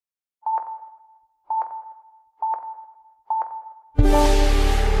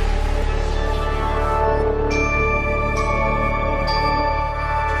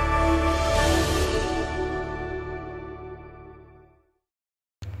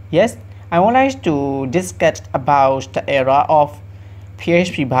Yes, I would like to discuss about the error of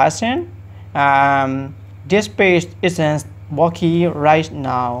PHP version. This page isn't working right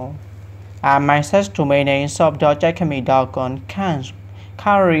now. My search domain name shop.jackame.com can't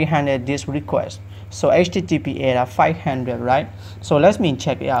currently handle this request. So HTTP error 500, right? So let me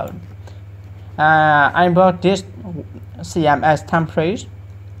check it out. I bought this CMS template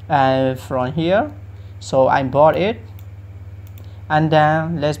from here. So I bought it. And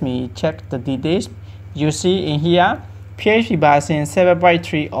then let me check the details. You see in here PHP version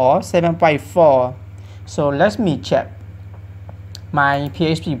 7.3 or 7.4. So let me check my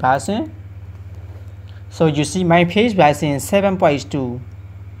PHP version. So you see my PHP version 7.2,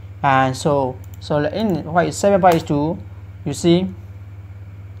 and so in 7.2 you see,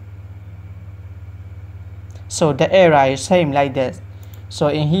 so the error is same like this. So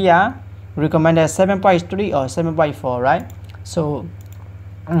in here recommended 7.3 or 7.4, right? So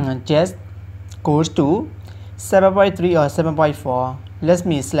just goes to 7.3 or 7.4. Let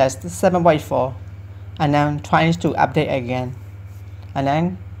me select 7.4 and then trying to update again and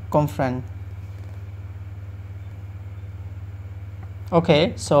then confirm.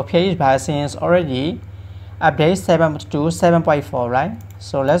 Okay, so PHP version is already update 7 to 7.4, right?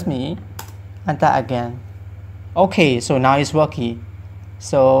 So let me enter again. Okay, so now it's working.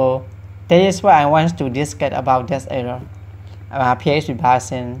 So that is what I want to discuss about this error. PHP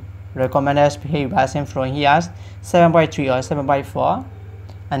version recommended PHP version from here 7.3 or 7.4,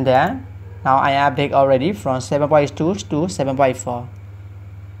 and then now I update already from 7.2 to 7.4.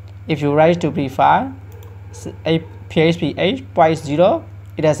 If you write to prefer PHP 8.0,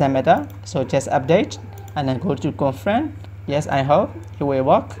 it doesn't matter. So just update and then go to confirm. Yes, I hope it will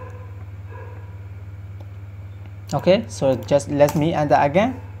work. Okay, so just let me enter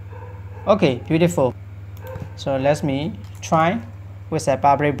again. Okay, beautiful. So let me try with a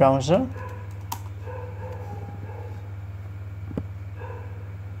public browser.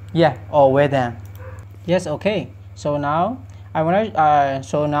 Yeah, all well done. Yes, okay. So now I want to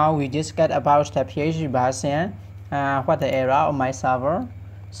so now we discuss about the PHP version. What the error of my server.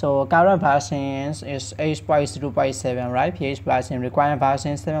 So current version is 8.0.7, right? PHP version required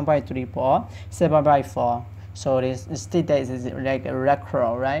version 7.34, 7.4. So this status is like a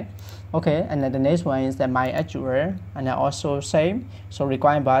record, right? Okay, and then the next one is that my actual, and then also same. So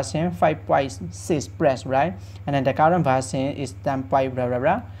required version 5.6 press, right? And then the current version is 10. Blah blah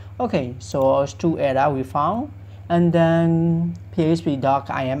blah. Okay, so two error we found, and then PHP doc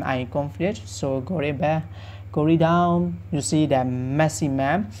IMI conflict. So go back. Go down, you see the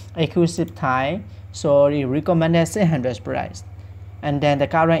maximum accuracy time. So the recommended 600 price, and then the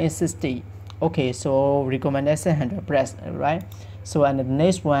current is 60. Okay, so recommended 600 price, right? So and the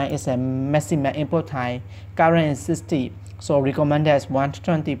next one is a maximum input time. Current is 60. So recommended is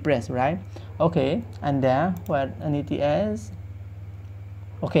 120 price, right? Okay, and then what anything else?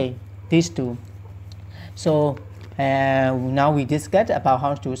 Okay, these two. So now we discussed about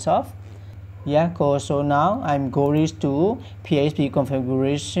how to solve. Yeah, cool. So now I'm going to PHP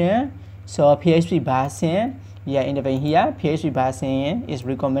configuration. So PHP version, yeah, in the way here, PHP version is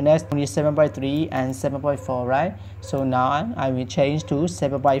recommended only 7.3 and 7.4, right? So now I will change to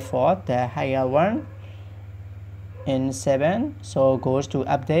 7.4, the higher one, in 7. So goes to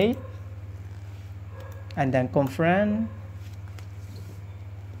update and then confirm.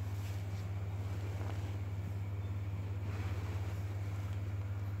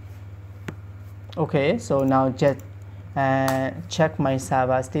 Okay, so now just check my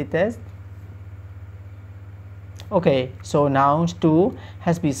server status. Okay, so now 2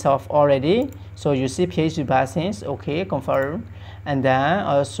 has been solved already. So you see PHP versions, okay, confirm, and then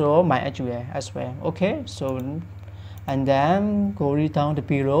also my actual as well. Okay, so and then go down to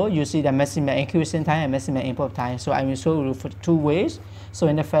below, you see the maximum execution time and maximum input time. So I will show you for two ways. So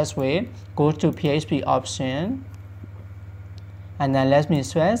in the first way, go to PHP option. And then let me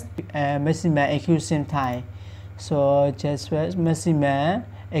switch maximum execution time. So just switch maximum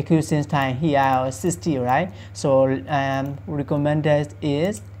execution time here 60, right? So recommended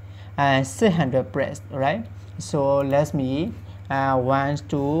is 600 press, right? So let me 1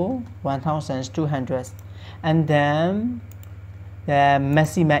 to 1200, and then the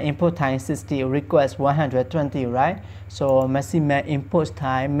maximum input time 60 request 120, right? So maximum input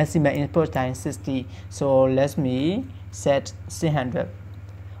time 60. So let me set 600.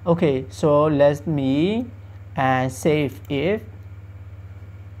 Okay, so let me save it.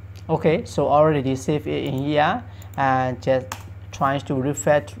 Okay, so already save it in here, and just trying to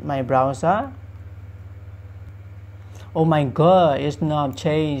refresh my browser. Oh my god, it's not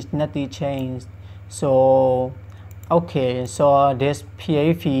changed, nothing changed. So Okay, so this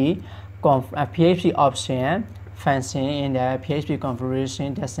PHP option function in the PHP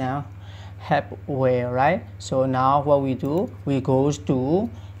configuration doesn't help well, right? So now what we do, we go to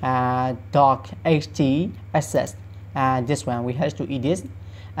doc htaccess, and this one we have to edit,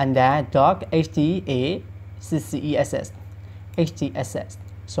 and then doc htaccess.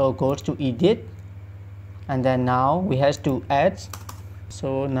 So go to edit, and then now we have to add.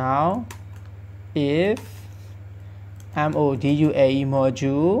 So now if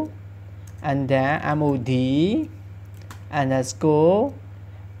module and then mod underscore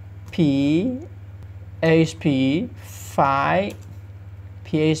php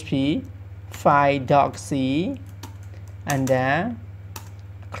file doc.c and then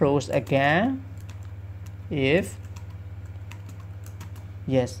close again if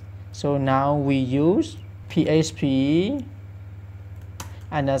yes. So now we use php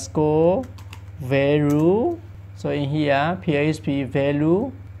underscore value. So in here php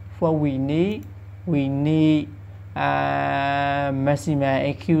value, what we need maximum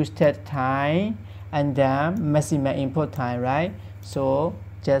execute time and then maximum input time, right? So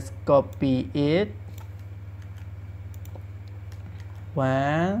just copy it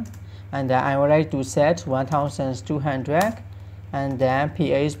one, and then I would like to set 1200 and then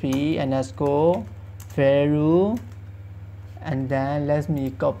php underscore value, and then let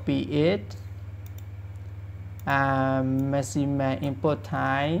me copy it maximum input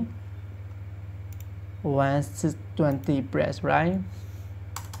time 120 press, right?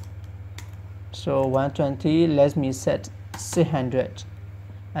 So 120, let me set 600,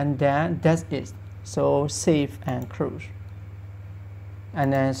 and then that's it. So save and close,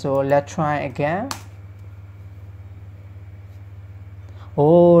 and then so let's try again.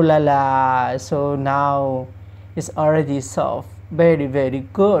 Oh la la, so now it's already solved. Very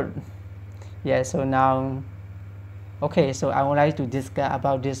good. Yeah, so now okay, so I would like to discuss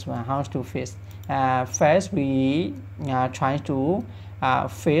about this one, how to fix. First we try to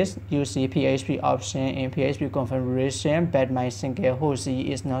fix using PHP option in PHP configuration, but my single host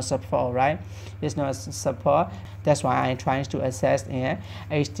is not support, right? It's not support. That's why I'm trying to access in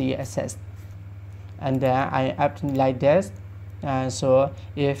htaccess, and then I add like this. So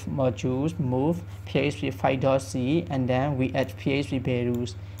if modules move php file.c and then we add php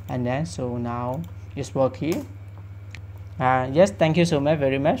values, and then so now it's working. Yes, thank you so much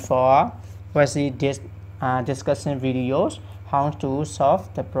very much for watching this discussion videos, how to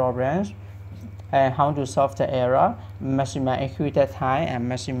solve the problems and how to solve the error, maximum execute time and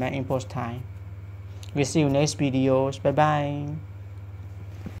maximum import time. We see you next videos. Bye bye.